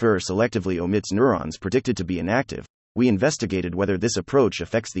PowerInfer selectively omits neurons predicted to be inactive, we investigated whether this approach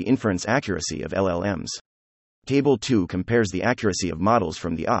affects the inference accuracy of LLMs. Table 2 compares the accuracy of models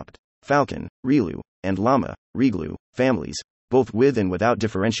from the Opt, Falcon, ReLU, and Llama, ReGLU families, both with and without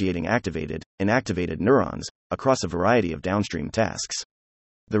differentiating activated, inactivated neurons, across a variety of downstream tasks.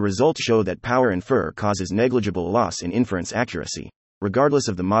 The results show that PowerInfer causes negligible loss in inference accuracy, regardless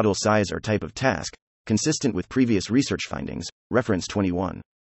of the model size or type of task, consistent with previous research findings, reference 21.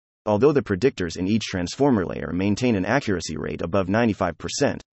 Although the predictors in each transformer layer maintain an accuracy rate above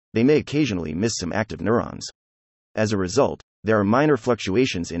 95%, they may occasionally miss some active neurons. As a result, there are minor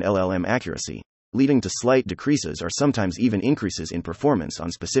fluctuations in LLM accuracy, leading to slight decreases or sometimes even increases in performance on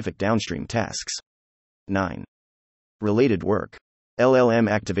specific downstream tasks. 9. Related work. LLM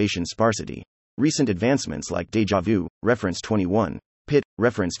activation sparsity. Recent advancements like Deja Vu, reference 21, PIT,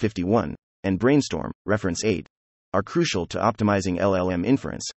 reference 51, and Brainstorm, reference 8, are crucial to optimizing LLM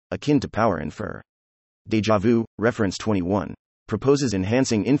inference, akin to PowerInfer. Deja Vu, reference 21, proposes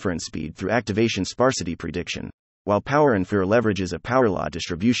enhancing inference speed through activation sparsity prediction, while PowerInfer leverages a power law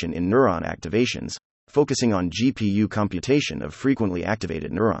distribution in neuron activations, focusing on GPU computation of frequently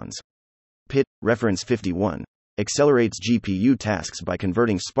activated neurons. PIT, reference 51, accelerates GPU tasks by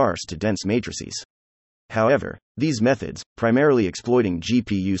converting sparse to dense matrices. However, these methods, primarily exploiting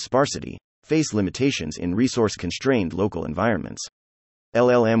GPU sparsity, face limitations in resource-constrained local environments.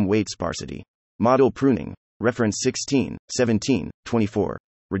 LLM weight sparsity. Model pruning, reference 16, 17, 24,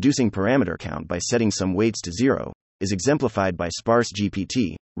 reducing parameter count by setting some weights to 0, is exemplified by sparse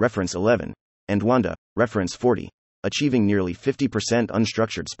GPT, reference 11, and Wanda, reference 40, achieving nearly 50%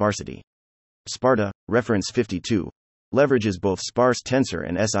 unstructured sparsity. Sparta, reference 52, leverages both sparse tensor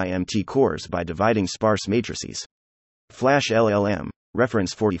and SIMT cores by dividing sparse matrices. Flash LLM,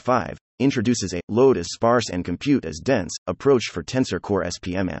 reference 45, introduces a load as sparse and compute as dense approach for tensor core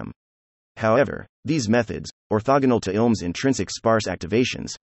SPMM. However, these methods, orthogonal to ILM's intrinsic sparse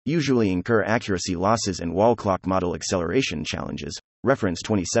activations, usually incur accuracy losses and wall clock model acceleration challenges, reference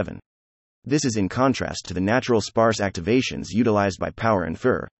 27. This is in contrast to the natural sparse activations utilized by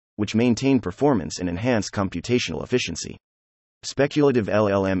PowerInfer, which maintain performance and enhance computational efficiency. Speculative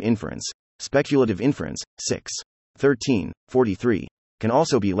LLM inference. Speculative inference, 6. 13, 43, can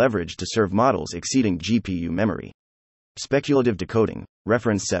also be leveraged to serve models exceeding GPU memory. Speculative decoding,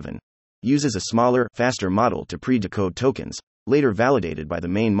 reference 7, uses a smaller, faster model to pre-decode tokens, later validated by the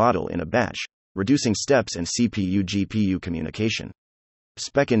main model in a batch, reducing steps and CPU-GPU communication.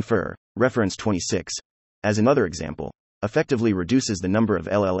 SpecInfer, reference 26, as another example, effectively reduces the number of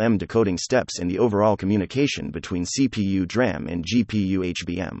LLM decoding steps in the overall communication between CPU DRAM and GPU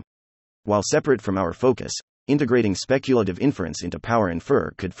HBM. While separate from our focus, Integrating speculative inference into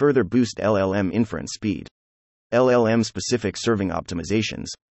PowerInfer could further boost LLM inference speed. LLM-specific serving optimizations.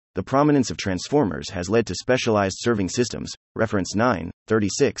 The prominence of transformers has led to specialized serving systems, reference 9,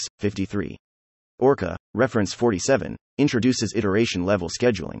 36, 53. Orca, reference 47, introduces iteration-level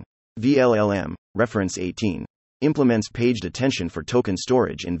scheduling. VLLM, reference 18, implements paged attention for token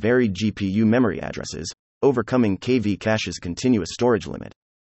storage in varied GPU memory addresses, overcoming KV cache's continuous storage limit.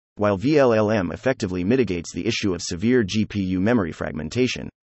 While VLLM effectively mitigates the issue of severe GPU memory fragmentation,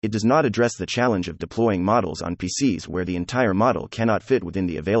 it does not address the challenge of deploying models on PCs where the entire model cannot fit within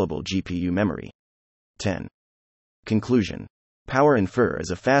the available GPU memory. 10. Conclusion. PowerInfer is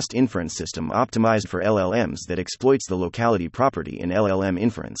a fast inference system optimized for LLMs that exploits the locality property in LLM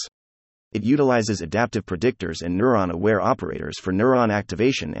inference. It utilizes adaptive predictors and neuron-aware operators for neuron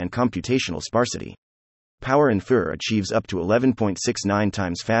activation and computational sparsity. PowerInfer achieves up to 11.69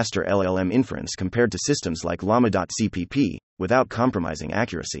 times faster LLM inference compared to systems like Llama.cpp, without compromising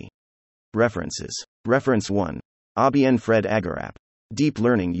accuracy. References. Reference 1. ABN Fred Agarap. Deep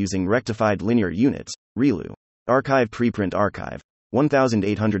Learning Using Rectified Linear Units, ReLU. Archive Preprint Archive.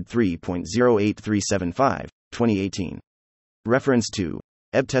 1803.08375, 2018. Reference 2.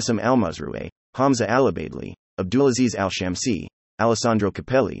 Ebtesam Almazroueh, Hamza Alabaidli, Abdulaziz Al-Shamsi, Alessandro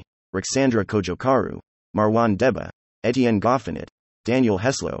Capelli, Ruxandra Kojokaru, Marwan Deba, Etienne Goffinit, Daniel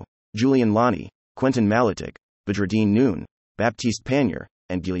Heslo, Julian Lani, Quentin Malatic, Badruddin Noon, Baptiste Panier,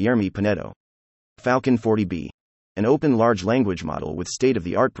 and Guilherme Pinedo. Falcon 40B. An open large language model with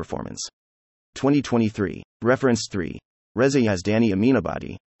state-of-the-art performance. 2023. Reference 3. Reza Yazdani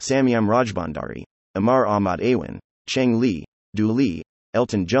Aminabadi, Samyam Rajbandari, Amar Ahmad Awan, Cheng Li, Du Li,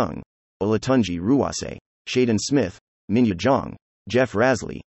 Elton Jung, Olatunji Ruwase, Shaden Smith, Minya Zhang, Jeff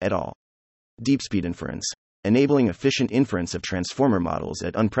Rasley, et al. DeepSpeed Inference. Enabling efficient inference of transformer models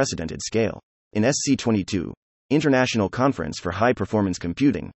at unprecedented scale. In SC22, International Conference for High-Performance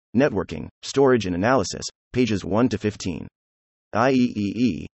Computing, Networking, Storage and Analysis, pages 1 to 15.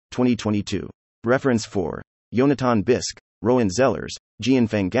 IEEE, 2022. Reference 4. Yonatan Bisk, Rowan Zellers,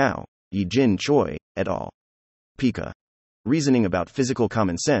 Jianfeng Gao, Yijin Choi, et al. Pika. Reasoning about Physical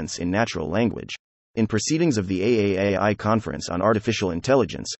Common Sense in Natural Language. In Proceedings of the AAAI Conference on Artificial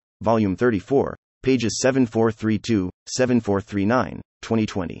Intelligence, Volume 34, pages 7432, 7439,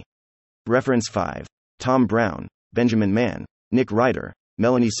 2020. Reference 5. Tom Brown, Benjamin Mann, Nick Ryder,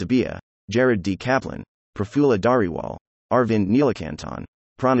 Melanie Sabia, Jared D. Kaplan, Prafula Dhariwal, Arvind Neelakantan,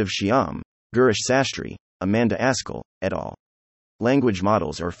 Pranav Shyam, Gurish Sastry, Amanda Askell, et al. Language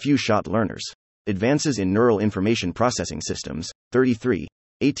Models are Few-Shot Learners. Advances in Neural Information Processing Systems, 33,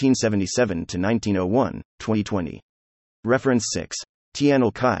 1877 to 1901, 2020. Reference 6.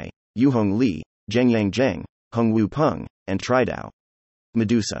 Tianl Kai, Yuhong Li, Zhengyang Zheng, Hongwu Peng, and Tridao.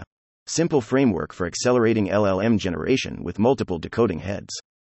 Medusa. Simple framework for accelerating LLM generation with multiple decoding heads.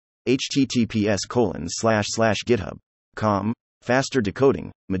 https://github.com. Faster Decoding,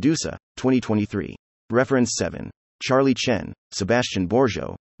 Medusa, 2023. Reference 7. Charlie Chen, Sebastian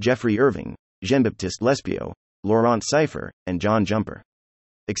Bourgeot, Jeffrey Irving, Jean-Baptiste Lespio, Laurent Cypher, and John Jumper.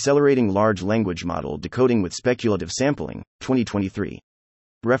 Accelerating Large Language Model Decoding with Speculative Sampling, 2023.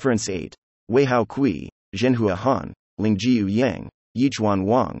 Reference 8. Weihao Kui, Zhenhua Han, Lingjiu Yang, Yichuan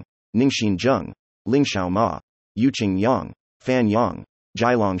Wang, Ningxin Zheng, Lingxiao Ma, Yuqing Yang, Fan Yang,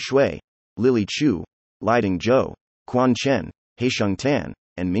 Jialong Shui, Lily Chu, Liding Zhou, Quan Chen, Heisheng Tan,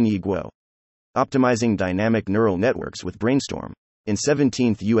 and Mingyi Guo. Optimizing Dynamic Neural Networks with Brainstorm. In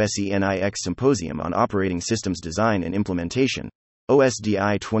 17th USENIX Symposium on Operating Systems Design and Implementation,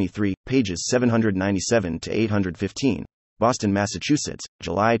 OSDI 23, pages 797 to 815, Boston, Massachusetts,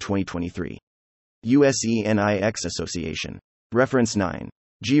 July 2023. USENIX Association. Reference 9.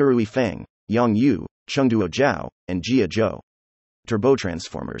 Jiarui Feng, Yang Yu, Chengduo Zhao, and Jia Zhou.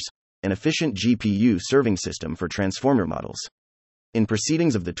 Turbotransformers. An efficient GPU serving system for transformer models. In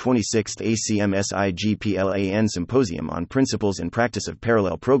Proceedings of the 26th ACMSIGPLAN Symposium on Principles and Practice of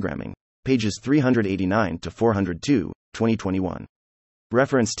Parallel Programming, pages 389 to 402, 2021.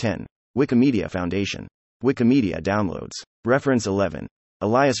 Reference 10. Wikimedia Foundation. Wikimedia Downloads. Reference 11.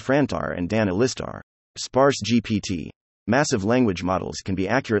 Elias Frantar and Dan Alistar. Sparse GPT. Massive language models can be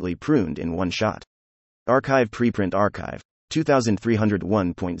accurately pruned in one shot. Archive Preprint Archive.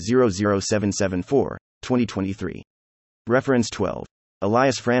 2301.00774, 2023. Reference 12.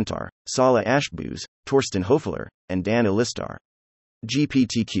 Elias Frantar, Sala Ashbuz, Torsten Hofeler, and Dan Alistar.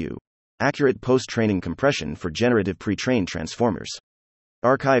 GPTQ. Accurate post-training compression for generative pre-trained transformers.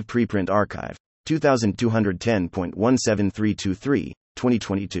 Archive Preprint Archive. 2210.17323,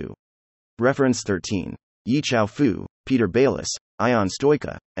 2022. Reference 13. Yichao Fu, Peter Bayless, Ion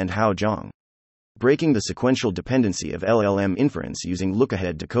Stoica, and Hao Zhang. Breaking the Sequential Dependency of LLM Inference Using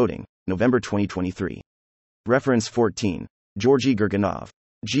Lookahead Decoding, November 2023. Reference 14. Georgy Gurganov.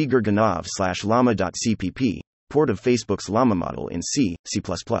 G. Gurganov/llama.cpp, port of Facebook's Llama model in C, C++.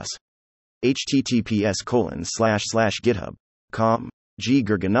 https://github.com. G.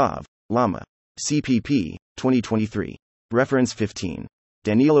 Gurganov, Llama. CPP, 2023. Reference 15.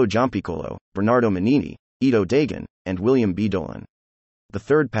 Danilo Giampiccolo, Bernardo Manini, Ido Dagan, and William B. Dolan. The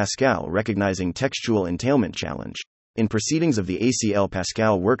Third Pascal Recognizing Textual Entailment Challenge. In Proceedings of the ACL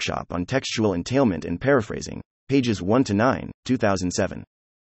Pascal Workshop on Textual Entailment and Paraphrasing, pages 1-9, 2007.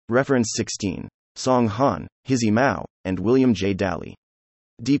 Reference 16. Song Han, Hizzy Mao, and William J. Daly.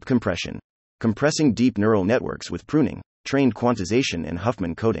 Deep Compression. Compressing Deep Neural Networks with Pruning, Trained Quantization and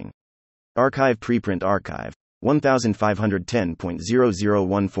Huffman Coding. Archive Preprint Archive,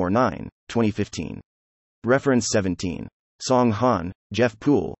 1510.00149, 2015. Reference 17. Song Han, Jeff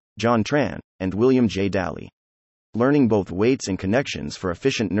Poole, John Tran, and William J. Daly. Learning Both Weights and Connections for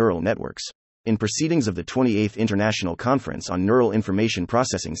Efficient Neural Networks. In Proceedings of the 28th International Conference on Neural Information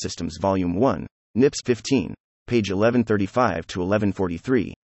Processing Systems Volume 1, NIPS 15, page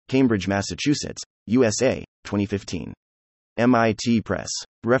 1135-1143, Cambridge, Massachusetts, USA, 2015. MIT Press.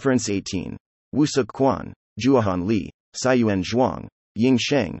 Reference 18. Wusuk Quan, Juahan Li, Saiyuan Zhuang, Ying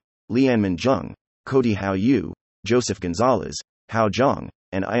Sheng, Lianmin Zheng, Cody Hao Yu, Joseph Gonzalez, Hao Zhang,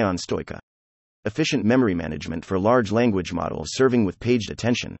 and Ion Stoica. Efficient Memory Management for Large Language Models Serving with Paged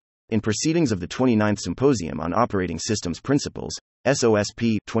Attention. In Proceedings of the 29th Symposium on Operating Systems Principles,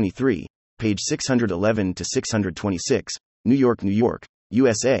 SOSP 23, page 611-626, New York,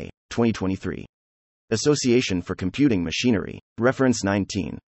 USA, 2023. Association for Computing Machinery. Reference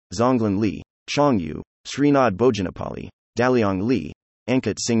 19. Zhonglan Li, Chongyu, Srinath Bojanapalli, Daliang Li,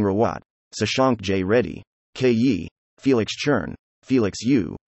 Ankit Singh Rawat, Sashank J. Reddy, K. Yi, Felix Chern, Felix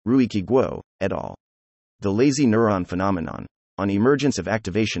Yu, Ruiki Guo, et al. The Lazy Neuron Phenomenon. On Emergence of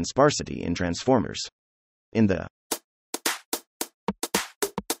Activation Sparsity in Transformers. In the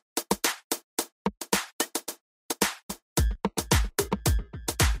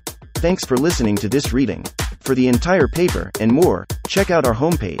Thanks for listening to this reading. For the entire paper and more, check out our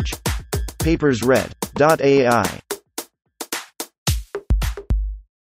homepage, papersread.ai.